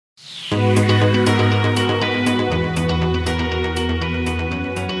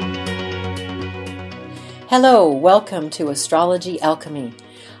Hello, welcome to Astrology Alchemy.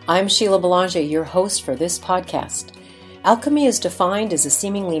 I'm Sheila Belanger, your host for this podcast. Alchemy is defined as a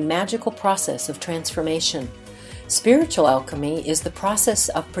seemingly magical process of transformation. Spiritual alchemy is the process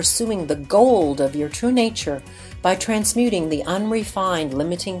of pursuing the gold of your true nature by transmuting the unrefined,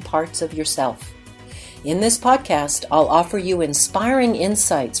 limiting parts of yourself. In this podcast, I'll offer you inspiring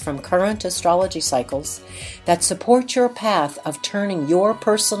insights from current astrology cycles that support your path of turning your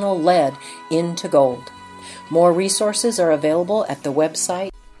personal lead into gold. More resources are available at the website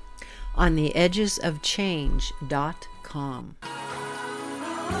ontheedgesofchange.com.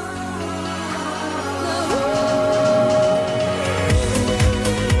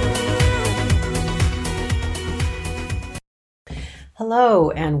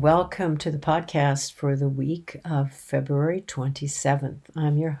 Hello and welcome to the podcast for the week of February 27th.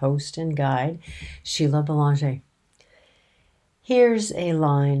 I'm your host and guide, Sheila Belanger. Here's a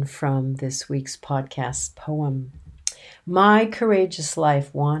line from this week's podcast poem. My courageous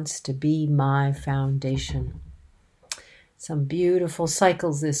life wants to be my foundation. Some beautiful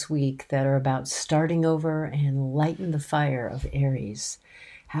cycles this week that are about starting over and lighten the fire of Aries.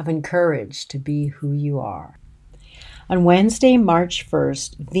 Having courage to be who you are. On Wednesday, March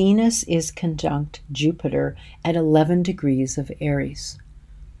 1st, Venus is conjunct Jupiter at 11 degrees of Aries.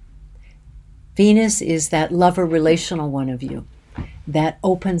 Venus is that lover relational one of you that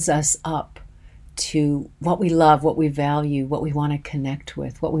opens us up to what we love, what we value, what we want to connect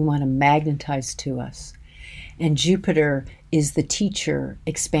with, what we want to magnetize to us. And Jupiter is the teacher,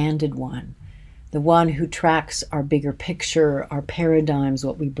 expanded one, the one who tracks our bigger picture, our paradigms,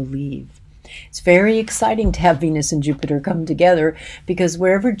 what we believe. It's very exciting to have Venus and Jupiter come together because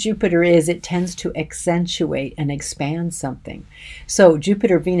wherever Jupiter is, it tends to accentuate and expand something. So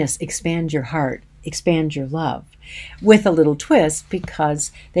Jupiter, Venus, expand your heart, expand your love, with a little twist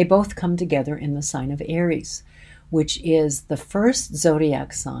because they both come together in the sign of Aries, which is the first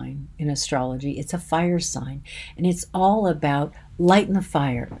zodiac sign in astrology. It's a fire sign, and it's all about lighten the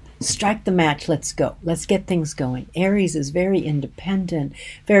fire, strike the match, let's go, let's get things going. Aries is very independent,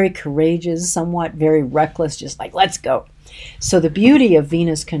 very courageous, somewhat very reckless, just like let's go. So the beauty of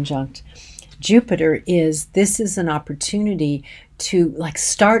Venus conjunct Jupiter is this is an opportunity to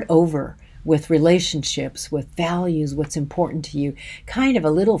start over with relationships, with values, what's important to you, kind of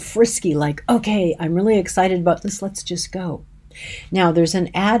a little frisky, okay, I'm really excited about this, let's just go. Now, there's an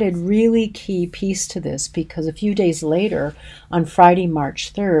added really key piece to this because a few days later, on Friday,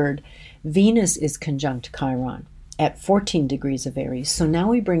 March 3rd, Venus is conjunct Chiron at 14 degrees of Aries. So now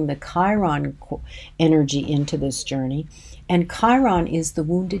we bring the Chiron energy into this journey, and Chiron is the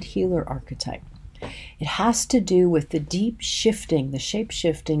wounded healer archetype. It has to do with the deep shifting, the shape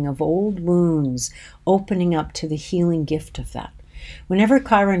shifting of old wounds, opening up to the healing gift of that. Whenever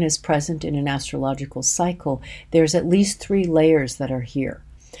Chiron is present in an astrological cycle, there's at least 3 layers that are here.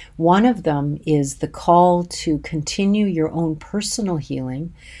 One of them is the call to continue your own personal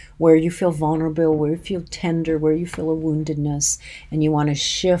healing, where you feel vulnerable, where you feel tender, where you feel a woundedness, and you want to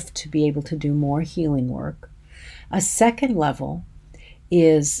shift to be able to do more healing work. A second level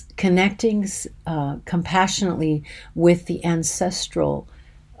is connecting compassionately with the ancestral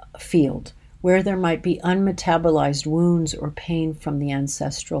field, where there might be unmetabolized wounds or pain from the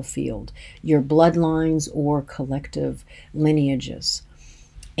ancestral field, your bloodlines or collective lineages.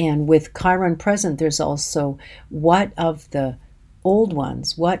 And with Chiron present, there's also what of the old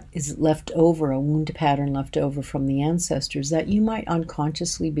ones, what is left over, a wound pattern left over from the ancestors that you might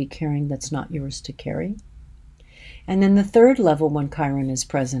unconsciously be carrying that's not yours to carry. And then the third level when Chiron is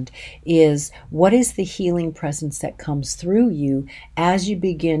present is what is the healing presence that comes through you as you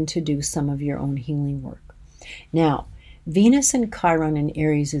begin to do some of your own healing work. Now, Venus and Chiron in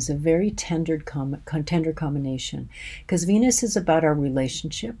Aries is a very tender combination because Venus is about our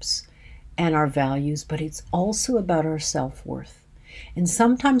relationships and our values, but it's also about our self-worth. And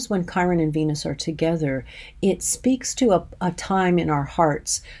sometimes when Chiron and Venus are together, it speaks to a time in our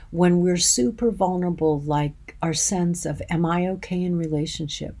hearts when we're super vulnerable, like our sense of, am I okay in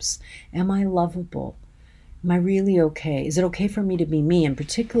relationships? Am I lovable? Am I really okay? Is it okay for me to be me? And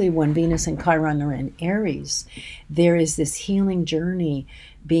particularly when Venus and Chiron are in Aries, there is this healing journey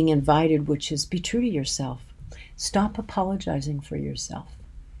being invited, which is be true to yourself. Stop apologizing for yourself.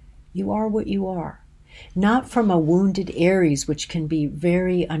 You are what you are. Not from a wounded Aries, which can be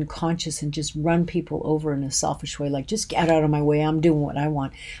very unconscious and just run people over in a selfish way, like just get out of my way, I'm doing what I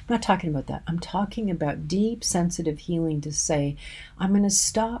want. I'm not talking about that. I'm talking about deep, sensitive healing to say, I'm going to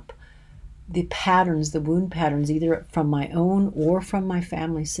stop the patterns, the wound patterns, either from my own or from my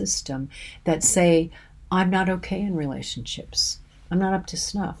family system, that say, I'm not okay in relationships. I'm not up to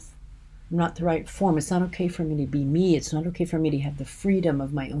snuff. I'm not the right form. It's not okay for me to be me. It's not okay for me to have the freedom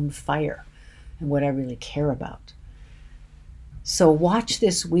of my own fire and what I really care about. So watch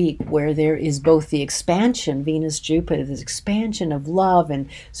this week where there is both the expansion, Venus, Jupiter, this expansion of love and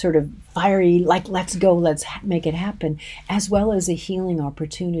sort of fiery, like, let's go, let's make it happen, as well as a healing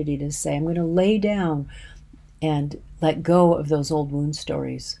opportunity to say, I'm going to lay down and let go of those old wound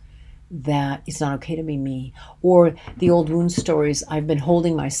stories that it's not okay to be me, or the old wound stories I've been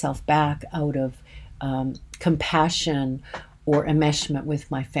holding myself back out of compassion or enmeshment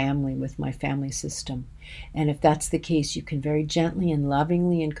with my family system. And if that's the case, you can very gently and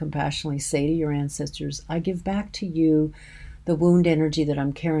lovingly and compassionately say to your ancestors, I give back to you the wound energy that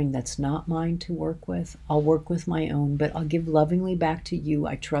I'm carrying that's not mine to work with. I'll work with my own, but I'll give lovingly back to you.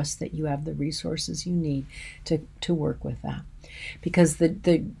 I trust that you have the resources you need to work with that. Because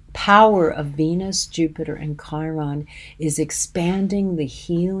the power of Venus, Jupiter, and Chiron is expanding the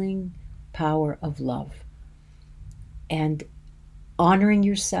healing power of love. And honoring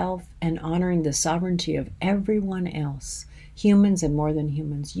yourself and honoring the sovereignty of everyone else, humans and more than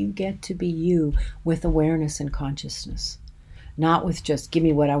humans. You get to be you with awareness and consciousness. Not with just give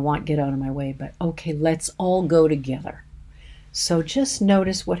me what I want, get out of my way, but okay, let's all go together. So just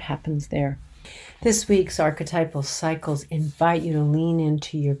notice what happens there. This week's archetypal cycles invite you to lean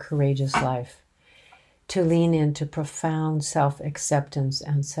into your courageous life, to lean into profound self-acceptance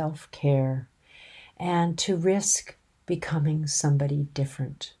and self-care, and to risk becoming somebody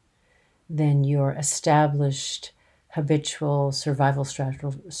different than your established habitual survival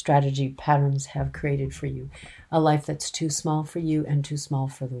strategy patterns have created for you. A life that's too small for you and too small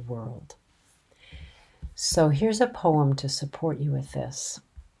for the world. So here's a poem to support you with this.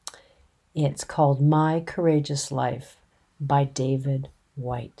 It's called My Courageous Life by David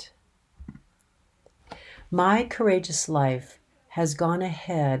Whyte. My courageous life has gone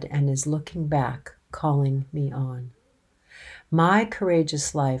ahead and is looking back, calling me on. My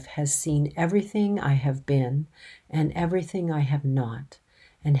courageous life has seen everything I have been and everything I have not,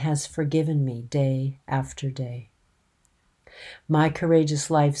 and has forgiven me day after day. My courageous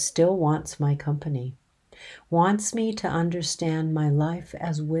life still wants my company, wants me to understand my life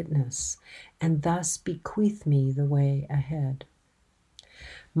as witness, and thus bequeath me the way ahead.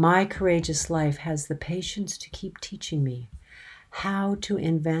 My courageous life has the patience to keep teaching me how to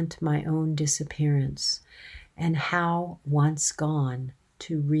invent my own disappearance, and how, once gone,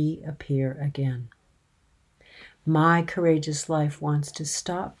 to reappear again. My courageous life wants to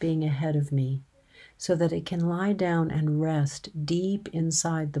stop being ahead of me so that it can lie down and rest deep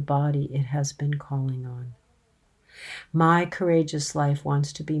inside the body it has been calling on. My courageous life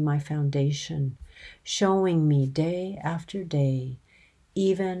wants to be my foundation, showing me day after day,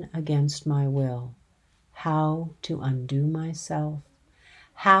 even against my will, how to undo myself,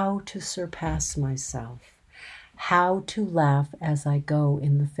 how to surpass myself, how to laugh as I go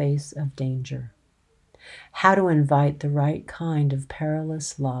in the face of danger, how to invite the right kind of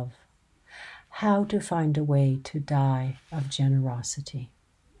perilous love, how to find a way to die of generosity.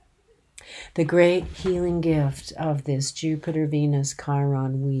 The great healing gift of this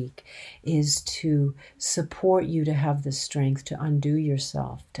Jupiter-Venus-Chiron week is to support you to have the strength to undo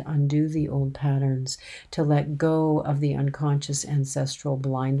yourself, to undo the old patterns, to let go of the unconscious ancestral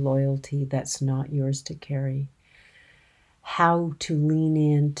blind loyalty that's not yours to carry. How to lean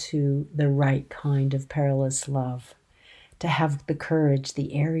into the right kind of perilous love, to have the courage,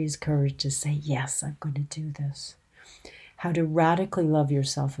 the Aries courage to say, yes, I'm going to do this. How to radically love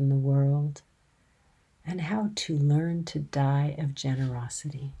yourself in the world, and how to learn to die of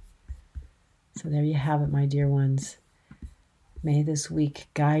generosity. So there you have it, my dear ones. May this week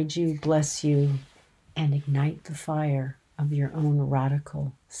guide you, bless you, and ignite the fire of your own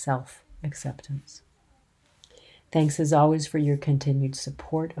radical self-acceptance. Thanks as always for your continued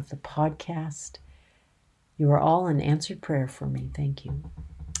support of the podcast. You are all an answered prayer for me. Thank you.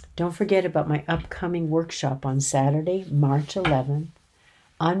 Don't forget about my upcoming workshop on Saturday, March 11th,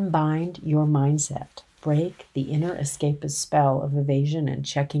 Unbind Your Mindset. Break the inner escapist spell of evasion and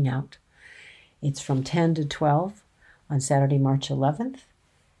checking out. It's from 10 to 12 on Saturday, March 11th.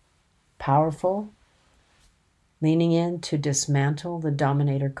 Powerful, leaning in to dismantle the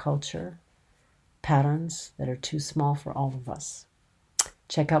dominator culture, patterns that are too small for all of us.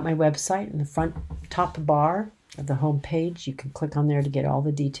 Check out my website in the front top bar of the home page. You can click on there to get all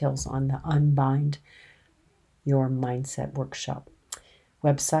the details on the Unbind Your Mindset workshop.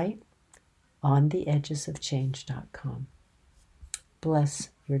 Website, ontheedgesofchange.com. Bless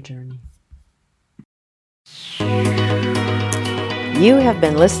your journey. You have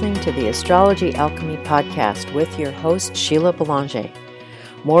been listening to the Astrology Alchemy Podcast with your host, Sheila Belanger.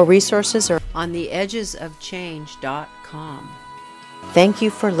 More resources are on theedgesofchange.com. Thank you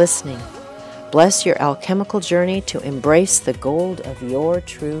for listening. Bless your alchemical journey to embrace the gold of your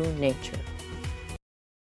true nature.